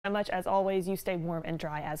much. As always, you stay warm and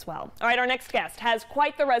dry as well. All right, our next guest has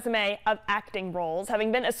quite the resume of acting roles,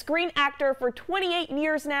 having been a screen actor for 28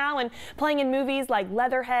 years now and playing in movies like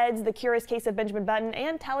Leatherheads, The Curious Case of Benjamin Button,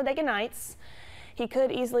 and Talladega Nights. He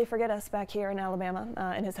could easily forget us back here in Alabama,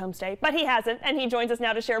 in his home state, but he hasn't, and he joins us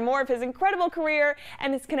now to share more of his incredible career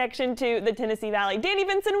and his connection to the Tennessee Valley. Danny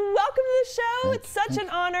Vinson, welcome to the show. It's such an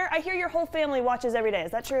honor. I hear your whole family watches every day.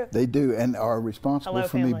 Is that true? They do, and are responsible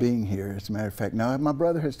for me being here, as a matter of fact. Now, my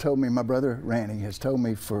brother has told me, my brother Randy has told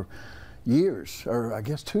me for years, or I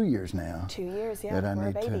guess 2 years now. 2 years, yeah, that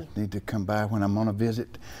I need to come by when I'm on a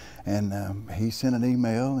visit, and he sent an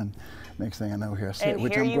email, and next thing I know, here I sit,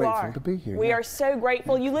 which I'm grateful to be here. We are so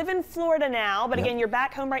grateful. You live in Florida now, but again, you're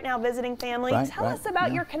back home right now visiting family. Tell us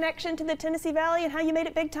about your connection to the Tennessee Valley and how you made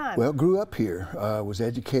it big time. Well, grew up here, was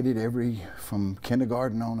educated from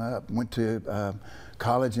kindergarten on up, went to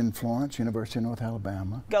college in Florence, University of North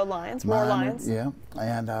Alabama. Go Lions, more Lions. Yeah,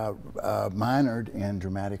 and minored in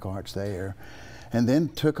dramatic arts there, and then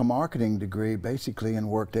took a marketing degree basically and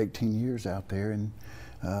worked 18 years out there in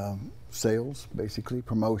sales, basically,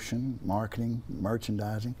 promotion, marketing,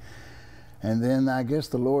 merchandising. And then I guess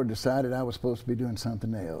the Lord decided I was supposed to be doing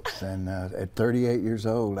something else. And at 38 years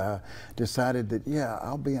old, I decided that, yeah,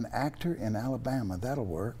 I'll be an actor in Alabama. That'll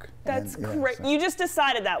work. That's great. So. You just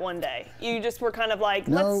decided that one day. You just were kind of like,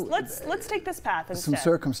 let's take this path instead. Some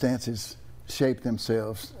circumstances shaped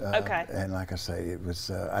themselves. And like I say, it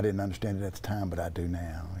was I didn't understand it at the time, but I do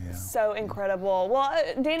now. Yeah. So incredible. Well,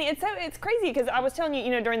 Danny, it's crazy because I was telling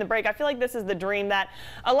you, during the break, I feel like this is the dream that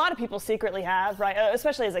a lot of people secretly have, right?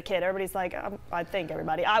 Especially as a kid, everybody's like, I think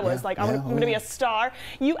everybody, I was like, I'm going to be a star.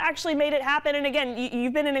 You actually made it happen, and again,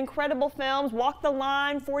 you've been in incredible films, Walk the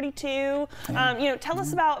Line, 42. Tell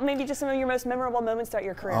us about maybe just some of your most memorable moments throughout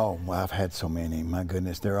your career. Oh, well, I've had so many. My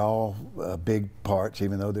goodness, they're all big parts,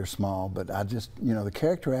 even though they're small. But I just, the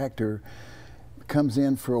character actor comes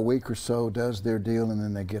in for a week or so, does their deal, and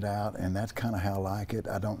then they get out, and that's kind of how I like it.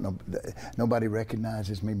 I don't know, nobody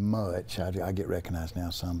recognizes me much. I get recognized now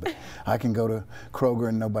some, but I can go to Kroger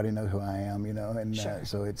and nobody knows who I am, and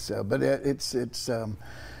so it's, but it's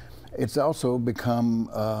also become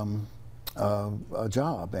a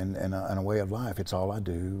job and a way of life. It's all I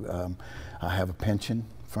do. I have a pension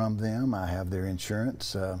from them. I have their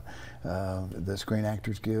insurance. The Screen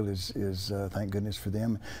Actors Guild is thank goodness for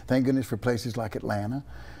them. Thank goodness for places like Atlanta.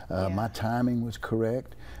 My timing was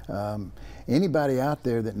correct. Anybody out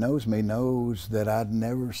there that knows me knows that I'd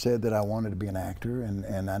never said that I wanted to be an actor,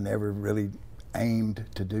 and I never really aimed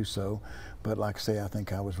to do so. But like I say, I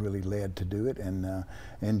think I was really led to do it and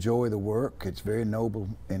enjoy the work. It's very noble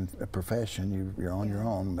in a profession. You're on your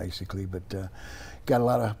own, basically, but got a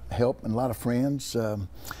lot of help and a lot of friends. I'm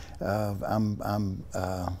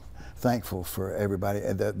thankful for everybody.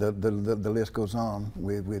 The list goes on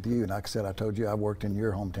with you. And like I said, I told you I worked in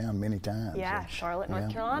your hometown many times. Yeah, Charlotte,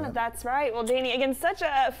 North Carolina. That's right. Well, Danny, again, such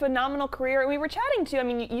a phenomenal career. We were chatting too. I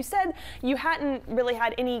mean, you said you hadn't really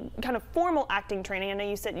had any kind of formal acting training. I know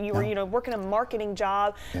you said you were, working a marketing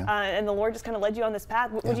job, and the Lord just kind of led you on this path.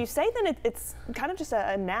 Would you say then it's kind of just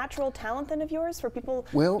a natural talent then of yours for people,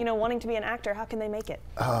 wanting to be an actor? How can they make it?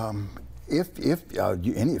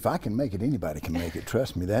 If I can make it, anybody can make it.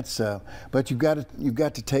 Trust me. That's. But you've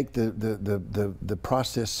got to take the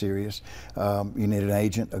process serious. You need an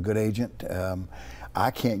agent, a good agent.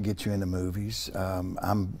 I can't get you into movies.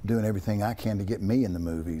 I'm doing everything I can to get me in the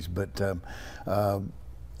movies. But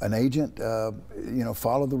an agent,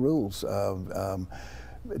 follow the rules.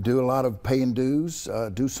 Do a lot of paying dues.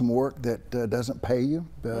 Do some work that doesn't pay you,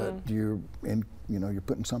 but you're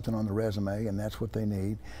putting something on the resume, and that's what they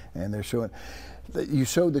need. And they're showing that you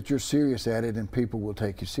show that you're serious at it, and people will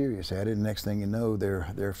take you serious at it. And next thing you know,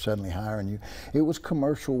 they're suddenly hiring you. It was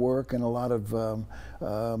commercial work and a lot of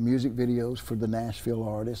music videos for the Nashville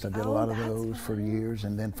artists. I did a lot of those for years,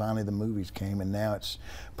 and then finally the movies came, and now it's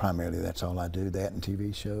primarily that's all I do, that and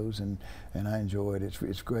TV shows, and I enjoy it.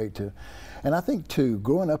 It's great to, and I think too,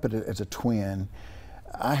 growing up as a twin,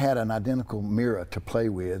 I had an identical mirror to play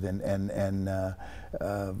with, and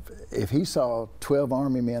if he saw 12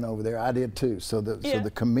 Army men over there, I did too. So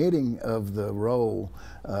the committing of the role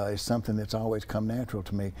is something that's always come natural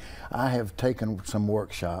to me. I have taken some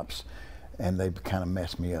workshops, and they kind of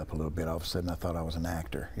messed me up a little bit. All of a sudden, I thought I was an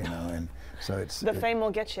actor, and so it's the fame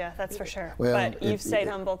will get you, that's for sure. Well, but you've stayed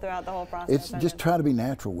humble throughout the whole process. It's just try to be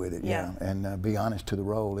natural with it, and be honest to the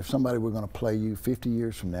role. If somebody were going to play you 50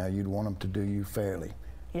 years from now, you'd want them to do you fairly.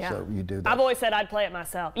 Yeah. So you do that. I've always said I'd play it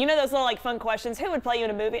myself. You know those little fun questions, who would play you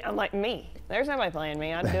in a movie? I'm like, me. There's nobody playing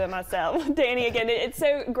me. I'd do it myself. Danny, again, it's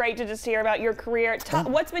so great to just hear about your career.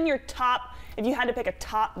 What's been your top, if you had to pick a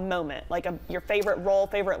top moment, like your favorite role,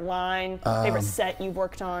 favorite line, favorite set you've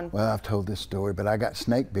worked on? Well, I've told this story, but I got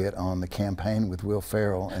snake bit on the campaign with Will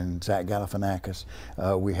Ferrell and Zach Galifianakis.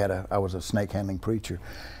 I was a snake handling preacher,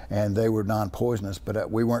 and they were non-poisonous,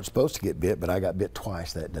 but we weren't supposed to get bit, but I got bit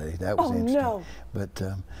twice that day. That was interesting. No. But,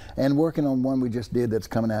 and working on one we just did that's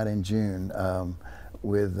coming out in June,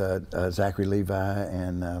 with Zachary Levi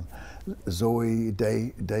and Zoe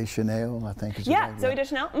Deschanel, I think is her name. Zoe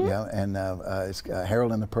Deschanel. Mm-hmm. Yeah, and it's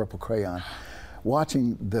Harold and the Purple Crayon.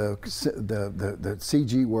 Watching the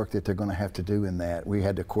CG work that they're going to have to do in that, we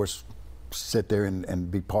had to, of course, sit there and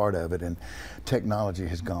be part of it, and technology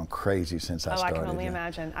has gone crazy since I started. I can only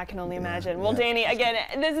imagine. I can only imagine. Well, Danny, again,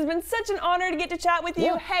 this has been such an honor to get to chat with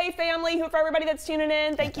you. Hey, family, for everybody that's tuning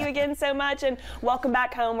in, thank you again so much, and welcome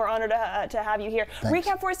back home. We're honored to have you here. Thanks.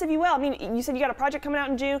 Recap for us, if you will. I mean, you said you got a project coming out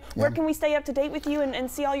in June. Where can we stay up to date with you and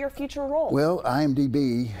see all your future roles? Well,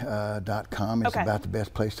 imdb.com is about the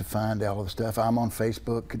best place to find all the stuff. I'm on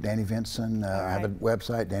Facebook, Danny Vinson. I have a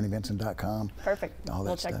website, dannyvinson.com. Perfect. All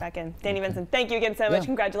that we'll check stuff. back in. Danny Vinson, thank you again so much.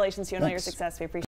 Congratulations to you on all your success. We appreciate it.